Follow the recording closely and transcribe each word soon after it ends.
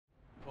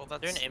Is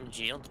there an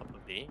MG on top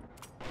of B?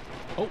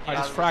 Oh, I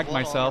just fragged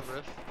myself.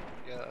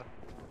 Yeah.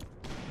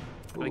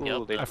 Ooh,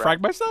 I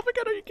fragged myself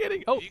again, are you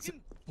kidding? Oh,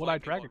 what I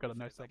drag? I got a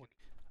nice double.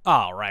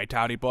 Alright,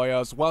 howdy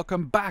boyos,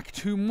 welcome back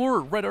to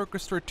more Red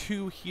Orchestra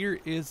 2. Here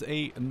is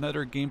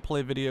another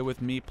gameplay video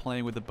with me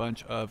playing with a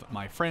bunch of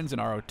my friends in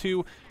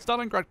RO2.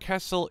 Stalingrad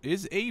Castle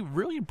is a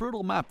really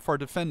brutal map for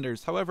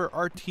defenders. However,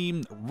 our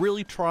team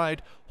really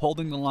tried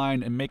holding the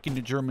line and making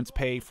the Germans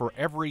pay for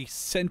every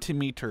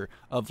centimeter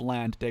of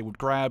land they would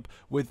grab,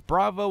 with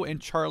Bravo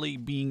and Charlie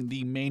being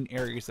the main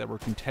areas that were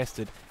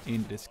contested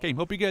in this game.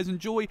 Hope you guys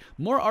enjoy.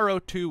 More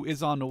RO2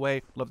 is on the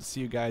way. Love to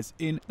see you guys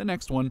in the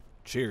next one.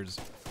 Cheers.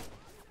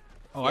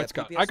 Oh, yeah,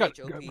 I got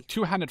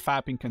two-handed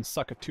fapping can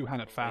suck a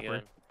two-handed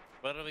fapper.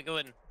 Where are we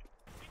going?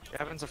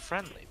 Gavin's a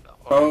friendly though.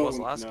 Oh,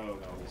 no,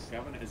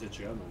 Gavin is a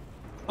German.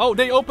 Oh,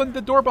 they opened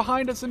the door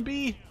behind us in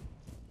B.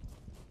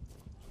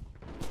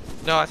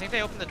 No, I think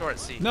they opened the door at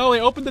C. No, they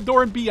opened the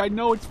door in B. I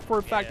know it's for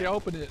a fact they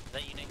opened it. Is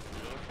that you next to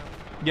the door?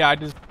 Yeah, I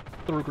just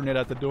threw a grenade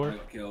at the door. I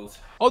got killed.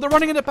 Oh, they're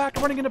running in the back.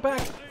 Running in the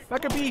back.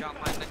 Back of B. Got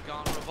my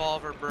gun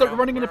revolver, bro. They're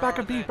running in the back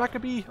of B. Back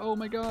of B. Oh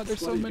my God, there's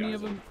so many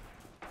of them.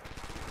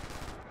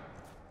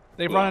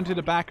 They've run into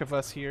the back of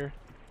us here.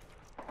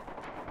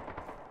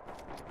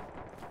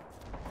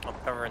 I'm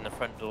covering the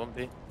front door,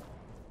 B.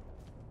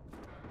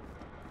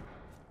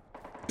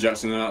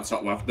 Jackson in that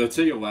top left. They're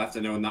to your left,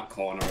 and they're in that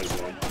corner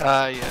as well.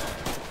 Yeah.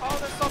 Oh,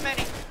 there's so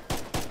many.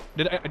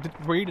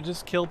 Were you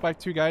just killed by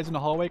two guys in the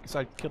hallway? Because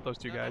I killed those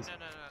two guys. No,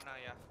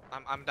 yeah.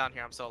 I'm down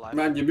here. I'm still alive.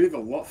 Man, you move a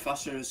lot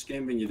faster in this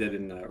game than you did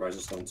in Rise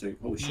of Storm 2.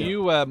 Holy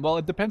shit. Well,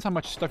 it depends how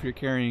much stuff you're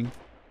carrying.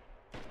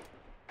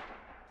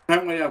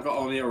 Apparently, I've got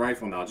only a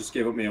rifle now. I just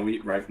gave up my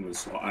elite rifleman,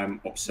 so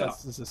I'm upset.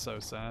 This is so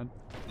sad.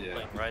 Yeah.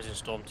 Like Rise of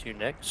Storm 2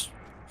 next.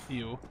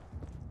 Ew.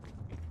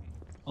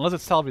 Unless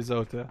it's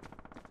Salvizota.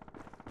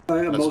 I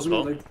am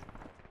ultimately.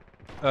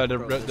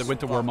 The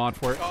Winter War mod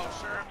for it. Oh,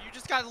 sure. You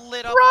just got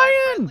lit up.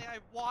 Ryan! I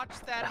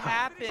watched that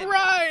happen.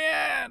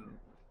 Ryan!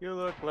 You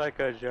look like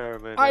a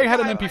German. I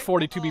had an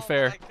MP40 to be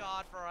fair. Oh my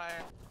God,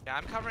 Brian. Yeah,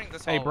 I'm covering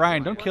this. Hey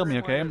Brian, don't kill me,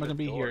 okay? I'm gonna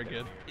be here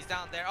again. He's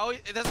down there. Oh,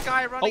 this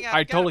guy running out.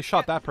 I totally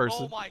shot that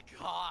person. Oh my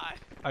God.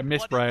 I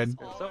missed Brian.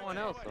 There's someone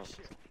else.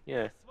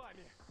 Yeah.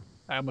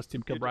 I almost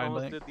team killed Brian.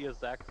 You did the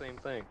exact same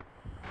thing.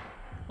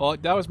 Well,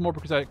 that was more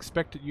because I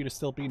expected you to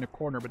still be in a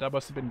corner, but that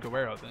must have been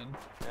Guerrero then.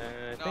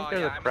 I think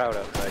there's a crowd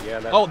outside.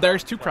 Yeah. Oh,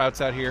 there's two crowds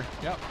out here.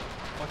 Yep.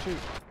 Watch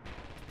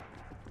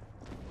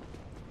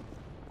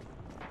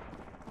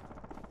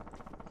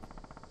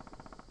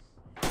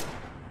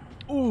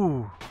out.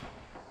 Ooh.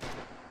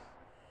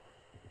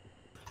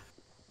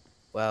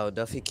 Wow,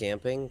 Duffy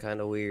camping, kind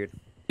of weird.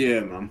 Yeah,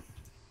 man.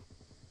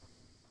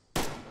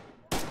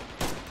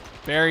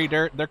 Barry,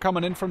 they're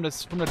coming in from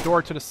the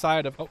door to the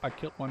side of. Oh, I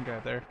killed one guy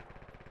there.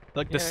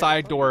 Like the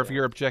side door of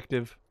your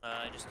objective.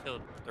 I just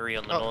killed 3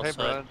 on the north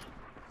side.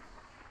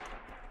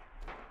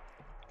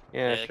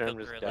 Yeah, sure. I'm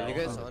just Are you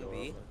guys on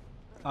B?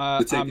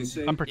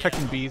 I'm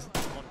protecting B's.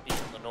 On B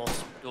on the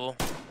north door.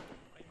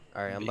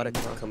 Alright, I'm about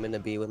to come into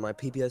B with my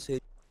PPSH.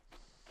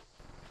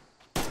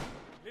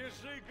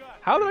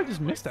 How did I just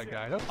miss that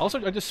guy?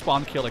 Also, I just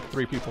spawn killed like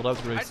 3 people. That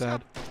was really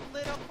sad. I just got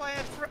lit up by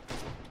an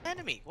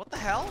enemy. What the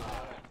hell?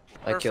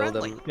 I killed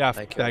him. Yeah,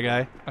 that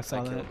guy. I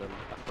saw that. Killed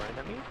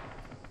him.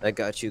 I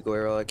got you,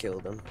 Guerrero. I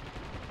killed him.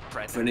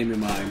 Friendly of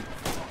mine.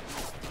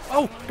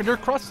 Oh, they're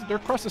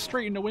across the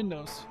street in the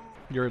windows.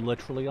 You're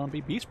literally on B.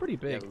 B's pretty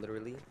big. Yeah,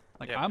 literally.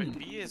 Like yeah, but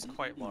B is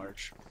quite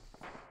large.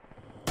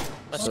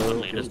 My squad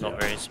leader's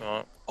not very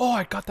smart. Oh,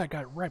 I got that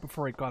guy right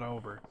before he got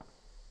over.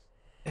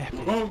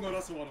 Oh no,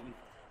 that's one of them.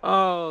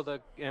 Oh,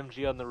 the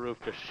MG on the roof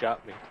just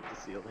shot me to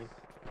the ceiling.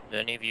 Are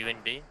any of you in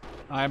B?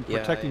 I'm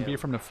protecting B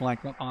from the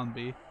flank, not on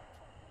B.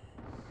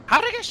 How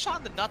did I get shot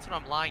in the nuts when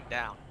I'm lying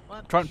down?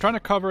 What? Trying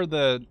to cover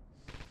the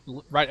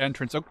right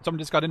entrance. Oh, someone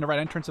just got in the right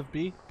entrance of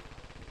B.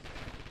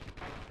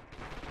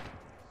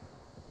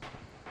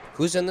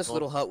 Who's in this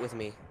little hut with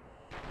me?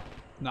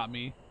 Not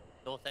me.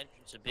 North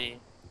entrance of B.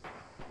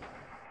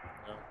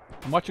 No.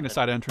 I'm watching the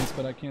side entrance,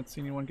 but I can't see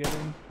anyone get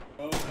in.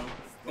 Oh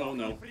no. Oh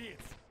no.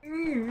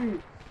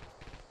 I'm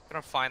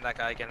gonna find that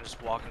guy again and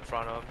just walk in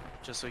front of him,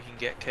 just so he can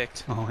get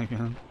kicked. Oh my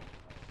God.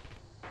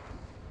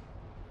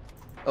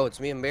 Oh, it's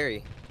me and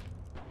Barry.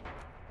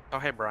 Oh,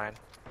 hey, Brian.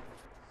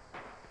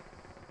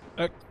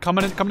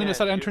 Coming in the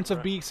side entrance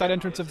of B. Side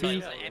entrance of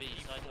B.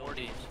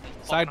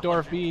 Side door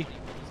of B.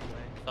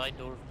 Side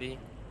door of B.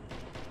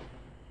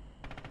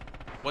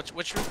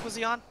 Which roof was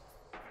he on?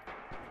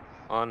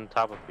 On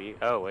top of B.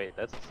 Oh wait,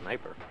 that's a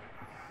sniper.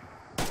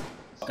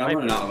 I'm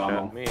running out of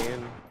ammo. Shot me,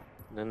 and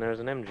then there's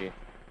an MG.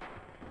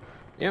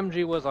 The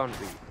MG was on B.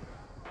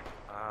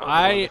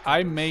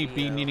 I may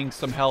be needing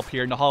some help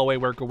here in the hallway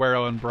where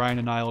Guerrero and Brian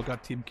and I all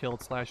got team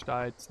killed /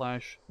 died /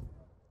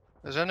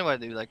 Is there any way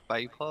to do like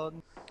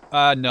bipod?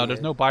 No, there's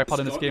no bipod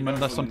in this game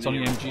unless it's on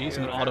the MGs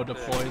and it auto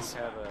deploys.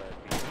 Have a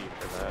DP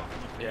for that.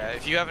 Yeah,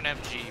 if you have an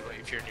MG,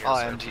 if you're near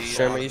MG.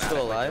 Sherman, are you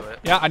still alive?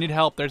 Yeah, I need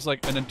help. There's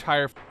like an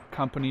entire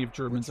company of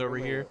Germans over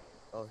here.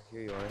 Oh,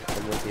 here you are.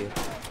 I'm with you.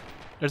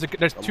 There's two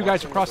watching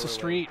guys the across the doorway.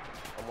 street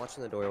I'm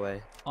watching the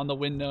doorway. on the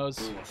windows.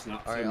 Ooh,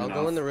 snap, Alright, zooming I'll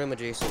go out. in the room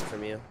adjacent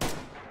from you.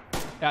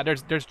 Yeah,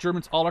 there's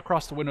Germans all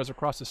across the windows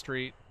across the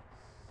street.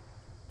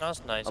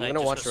 That's nice. I'm I gonna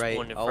just watch got right.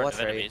 spawned in I'll front watch of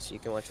right. enemies. You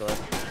can watch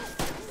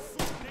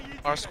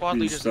left. Our squad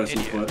leader's an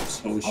Special idiot. clips.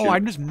 Holy Oh, shit.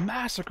 I'm just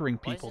massacring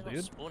Why is people, it not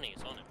dude. spawning?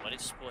 It's on it. Why did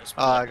it spawn?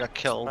 I got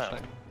killed.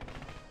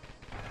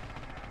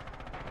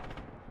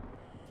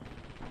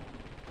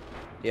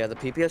 Yeah, the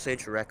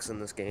PPSH wrecks in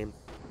this game.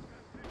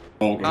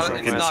 Oh, Not, it's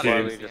it's like not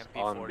in a this game. just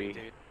on MP40, B.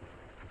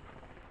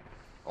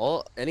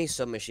 dude. Any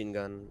submachine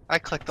gun. I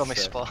clicked on my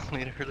Sure. spawn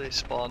leader, they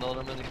spawned on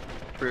him and he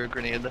threw a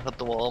grenade that hit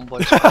the wall and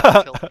boys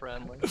killed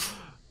friendly.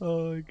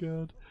 Oh my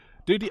god.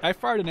 Dude, I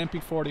fired an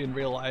MP40 in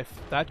real life.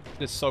 That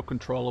is so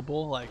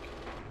controllable, like,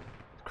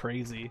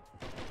 crazy.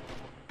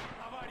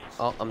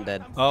 Oh, I'm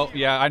dead. Oh,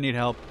 yeah, I need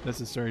help. This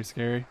is very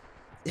scary.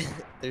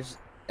 There's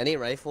any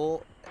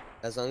rifle,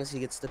 as long as he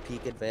gets the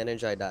peak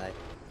advantage, I die.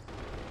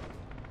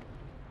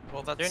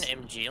 Well, Is there that's...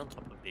 an MG on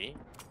top of B?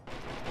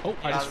 Oh,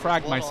 I Yeah, just there was fragged one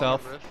on the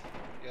myself. roof.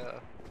 Yeah.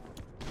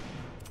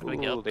 Can we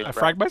get up they I fragged.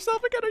 fragged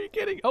myself again? Are you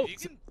kidding? Oh, You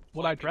can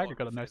what I point drag? I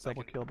people got a for nice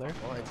double second. kill there.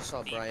 Oh, I just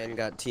saw Brian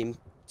got team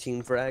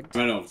fragged.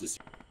 I know, it's just,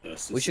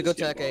 this We is should go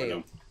just getting tack A.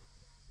 bored.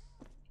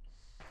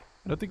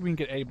 I don't think we can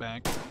get A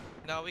bank.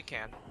 No, we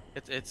can.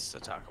 It's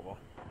attackable.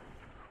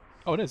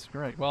 Oh, it is.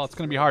 You're right. Well, it's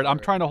gonna be hard. I'm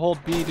trying to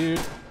hold B, dude.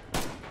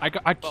 I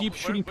But keep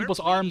shooting we're people's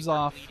bleeding- arms we're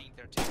off. bleeding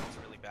their tickets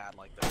really bad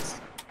like this.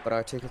 But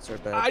our tickets are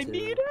bad I too.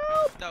 need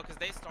help, No, because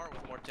they start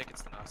with more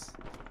tickets than us.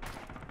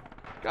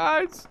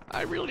 guys.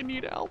 I really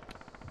need help.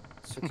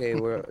 It's okay,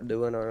 we're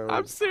doing our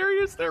I'm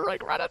serious. They're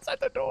like right outside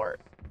the door.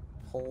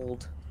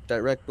 hold.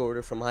 Direct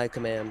order from high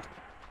command.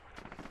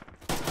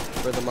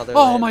 For the motherland.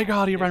 Oh my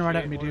god, he ran right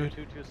at me, dude.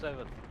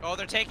 227. Oh,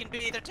 they're taking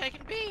B! They're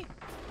taking B!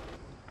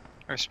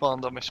 I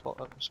spawned on my squad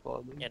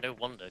leader. Yeah, no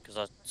wonder, because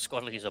our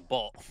squad leader's a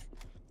bot.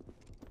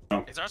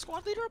 Is our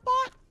squad leader a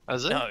bot?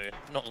 Is it? No,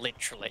 not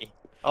literally.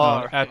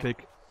 Oh, right.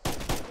 epic.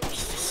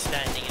 He's just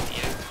standing in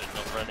the open,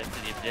 not running to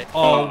the objective.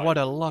 Oh, what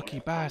a lucky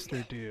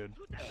bastard, dude.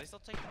 Are they still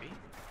taking B?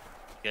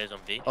 Goes on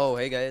B. Oh,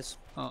 hey guys.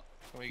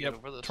 Can we get Yep,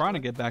 over this trying to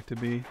way? get back to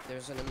B.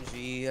 There's an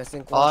MG, I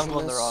think. Oh, I'm watching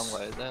going the this. wrong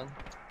way then.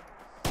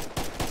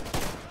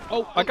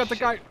 Oh, I got the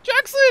shit. guy.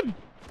 Jackson!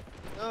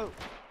 No.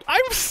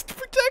 I'm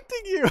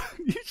protecting you!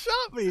 You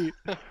shot me!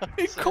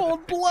 In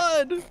cold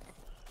blood!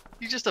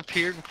 You just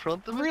appeared in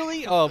front of me?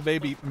 Really? Oh,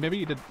 maybe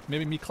you did.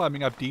 Maybe me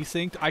climbing up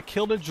desynced. I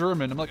killed a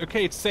German. I'm like,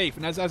 okay, it's safe.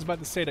 And as I was about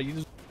to say that, you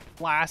just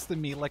blasted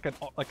me like a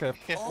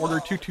Order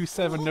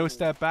 227 no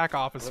step back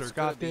officer. Let's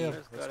go to B.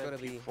 Goddamn. Let's go to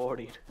B.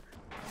 40.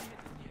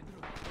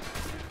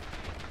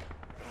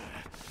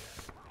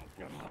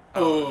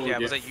 Oh, yeah,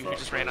 was get that you who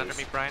just ran under me,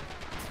 fucked. Brian?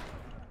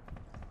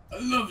 I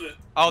love it.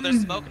 Oh, they're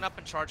smoking up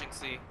and charging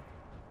C.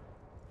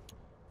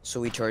 So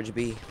we charge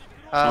B.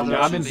 I'm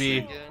there's in a B.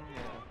 again,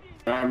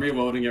 yeah. Right, I'm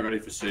reloading, get ready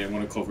for C. I'm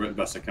gonna cover it the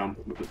best I can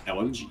with the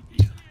LNG.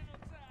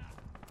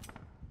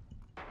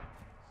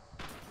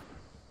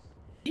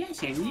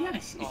 Yes, and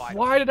yes. Oh, I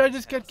Why did I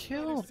just get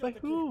killed? By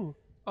who?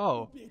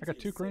 Oh, I got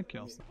 2 grand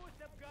kills.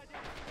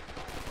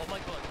 Oh my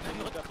god,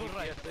 they're not to the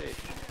right.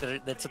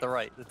 They're to the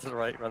right, they're to the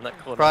right, run that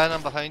corner. Brian,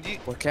 I'm behind you.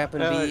 We're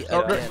capping B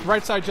Oh, again.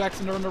 right side,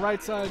 Jackson. They're on the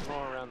right side.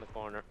 More around the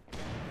corner.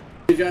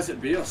 You guys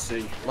at B or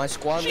C? My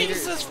squad leader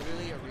is Jesus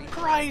really a retard.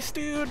 Christ,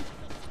 dude!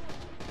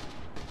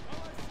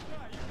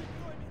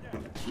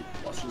 Keep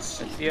watching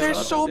C.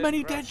 There's so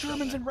many dead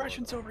Germans and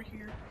Russians over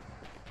here.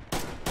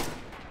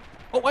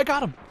 Oh, I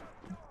got him!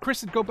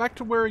 Kristen, go back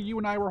to where you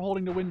and I were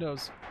holding the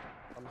windows.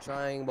 I'm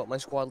trying, but my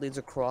squad leads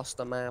across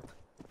the map.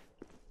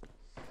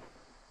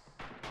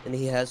 And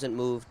he hasn't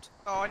moved.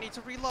 Oh, I need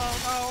to reload.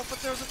 Oh, but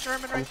there's a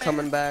German right I'm there.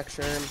 coming back,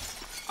 Sherm.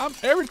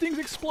 Everything's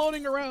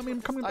exploding around me.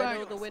 I'm coming I back.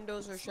 know the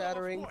windows are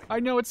shattering. I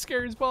know it's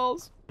scary as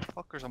balls.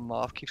 Fuckers, a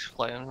moth keeps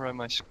flying around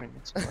my screen.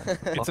 It's,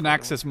 It's an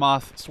Axis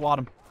moth. Swat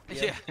him.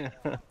 Yeah.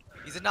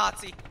 He's a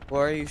Nazi.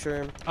 Where are you,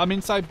 Sherm? I'm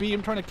inside B.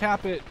 I'm trying to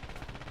cap it.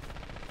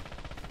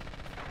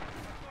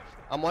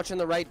 I'm watching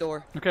the right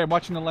door. Okay, I'm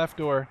watching the left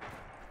door.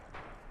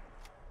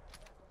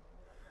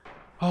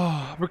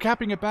 Oh, we're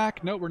capping it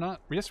back. No, we're not.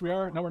 Yes, we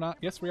are. No, we're not.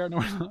 Yes, we are. No,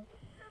 we're not.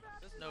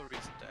 There's no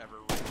reason to ever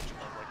range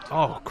above like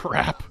Oh,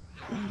 crap.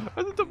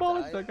 I just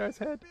demolished died? that guy's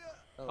head.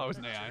 Oh, it was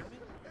an AI.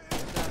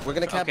 We're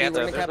gonna cap Okay, B. We're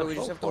gonna there's cap a B. We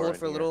just have to floor hold in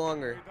for a here. little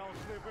longer.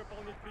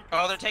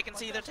 Oh, they're taking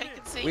C. They're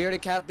taking C. We already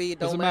cap B.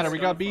 Doesn't Don't matter. let We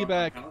it- got B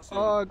back.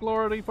 Oh,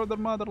 glory for the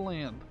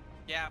motherland.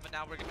 Yeah, but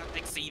now we're gonna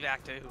take C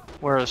back too.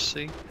 Where is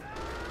C?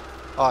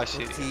 Oh, I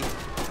see it. T.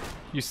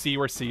 You see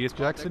where C is,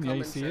 Jackson? Yeah,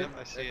 you see it?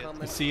 I see it.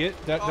 You see it,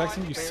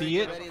 Jackson? You see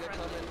it? Ready, they're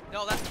coming.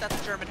 No,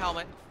 that's a German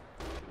helmet.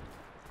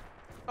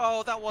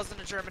 Oh, that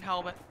wasn't a German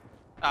helmet.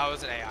 Oh, it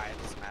was an AI.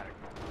 It doesn't matter.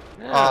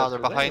 Ah, they're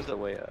behind the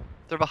way up.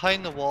 They're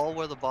behind the wall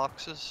where the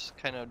boxes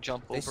kind of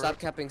jump They over. stopped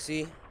capping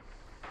C.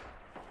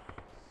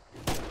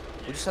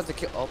 We just have to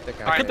kill. Oh, they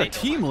got I it. got the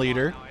team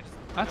leader.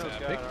 That's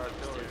epic.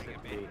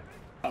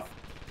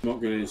 Not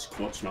good as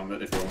clutch, man,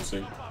 but if you want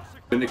to.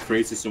 Then the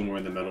crate is somewhere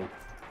in the middle.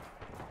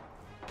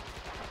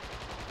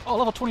 Oh,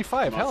 level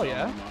 25. Hell That's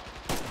yeah. on that.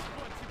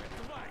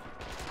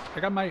 I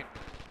got my...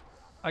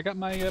 I got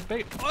my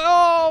bait.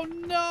 Oh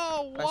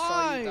no! I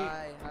saw you Why?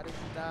 die. How did you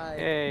die?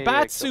 Hey, Bat I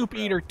killed soup the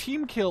crowd. eater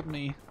team killed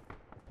me.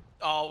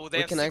 Oh, they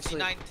We have can actually-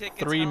 69 tickets.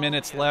 3 Hell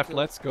minutes yeah. left.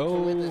 Let's We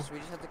can win go. this. We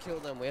just have to kill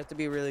them. We have to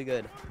be really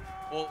good.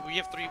 Well, we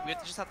have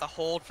just have to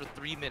hold for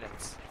 3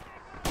 minutes.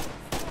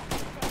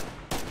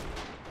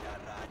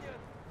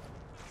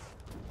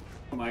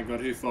 Oh my god,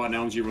 who thought an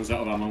LG runs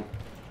out of ammo?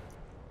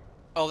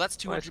 Oh, that's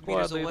My 200 squad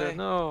meters leader, away.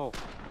 no.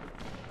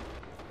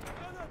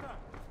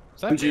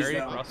 Is that MG's Barry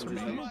down, across from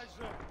MG's me? down.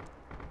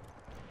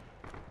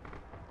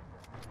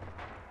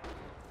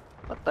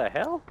 What the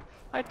hell?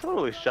 I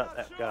totally shot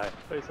that guy.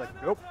 But he's like,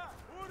 nope.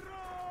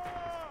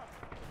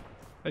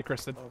 Hey,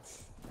 Kristen.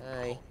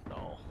 Hey.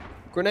 No.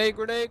 Grenade,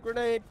 grenade,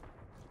 grenade.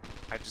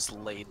 I just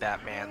laid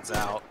that man's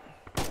out.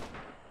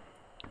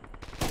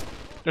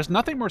 There's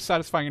nothing more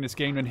satisfying in this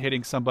game than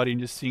hitting somebody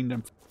and just seeing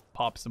them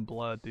pop some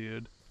blood,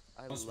 dude.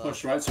 Let's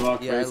push right to our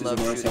Yeah, I creators love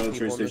on the right side shooting of the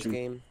train people in this station.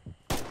 game.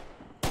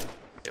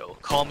 Yo,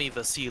 call me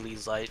Vasily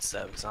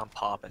Zaitsev, because I'm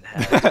popping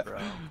heads, bro.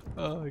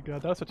 Oh my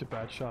god, that was such a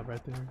bad shot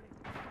right there.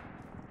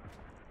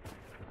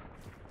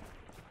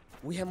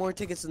 We have more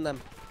tickets than them.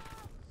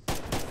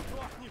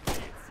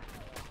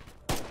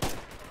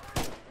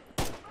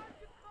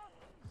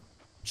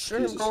 Sure,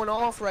 I'm Jesus. going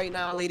off right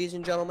now, ladies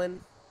and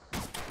gentlemen.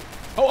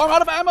 Oh, I'm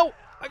out of ammo!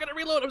 I gotta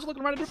reload. I was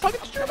looking around at the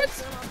fucking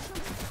Germans.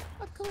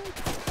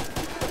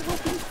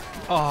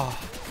 Oh,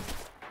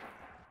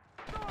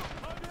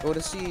 Go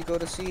to C, go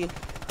to C.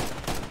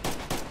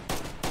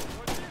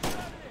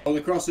 Oh,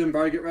 they're crossing,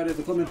 Barry, get ready,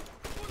 they're coming.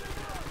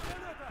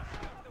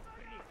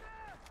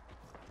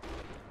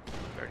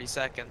 30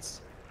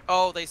 seconds.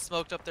 Oh, they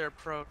smoked up their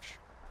approach.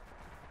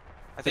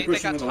 I They think they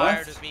pushing got to the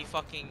tired left? of me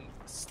fucking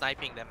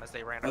sniping them as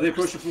they ran Are they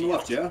across pushing from the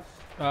left, field.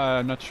 yeah?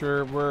 I'm not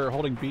sure. We're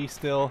holding B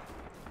still.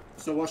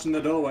 Still watching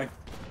the doorway.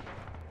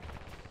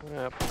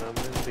 Yep, I'm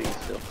in B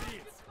still.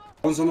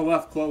 One's on the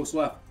left, close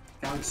left.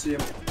 Can't see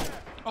him.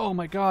 Oh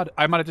my god,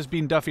 I might have just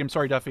been Duffy. I'm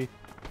sorry, Duffy.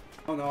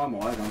 Oh no, I'm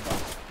alive, I'm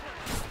fine.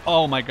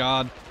 Oh my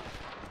god,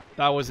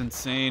 that was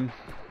insane.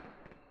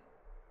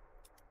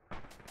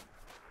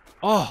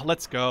 Oh,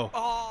 let's go.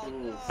 Oh,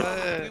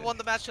 no. We won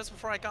the match just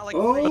before I got like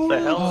Oh. three. What the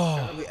hell?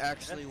 Oh, We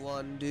actually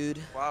won, dude.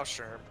 Wow,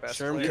 Sherm. Best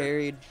Sherm player.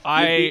 carried.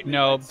 I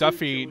no That's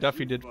Duffy. so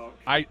Duffy did. cute.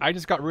 I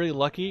just got really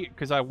lucky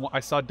because I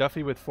saw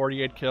Duffy with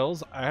 48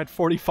 kills. I had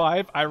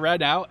 45. I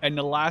ran out, and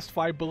the last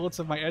 5 bullets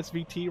of my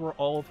SVT were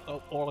all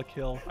a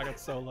kill. I got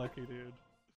so lucky, dude.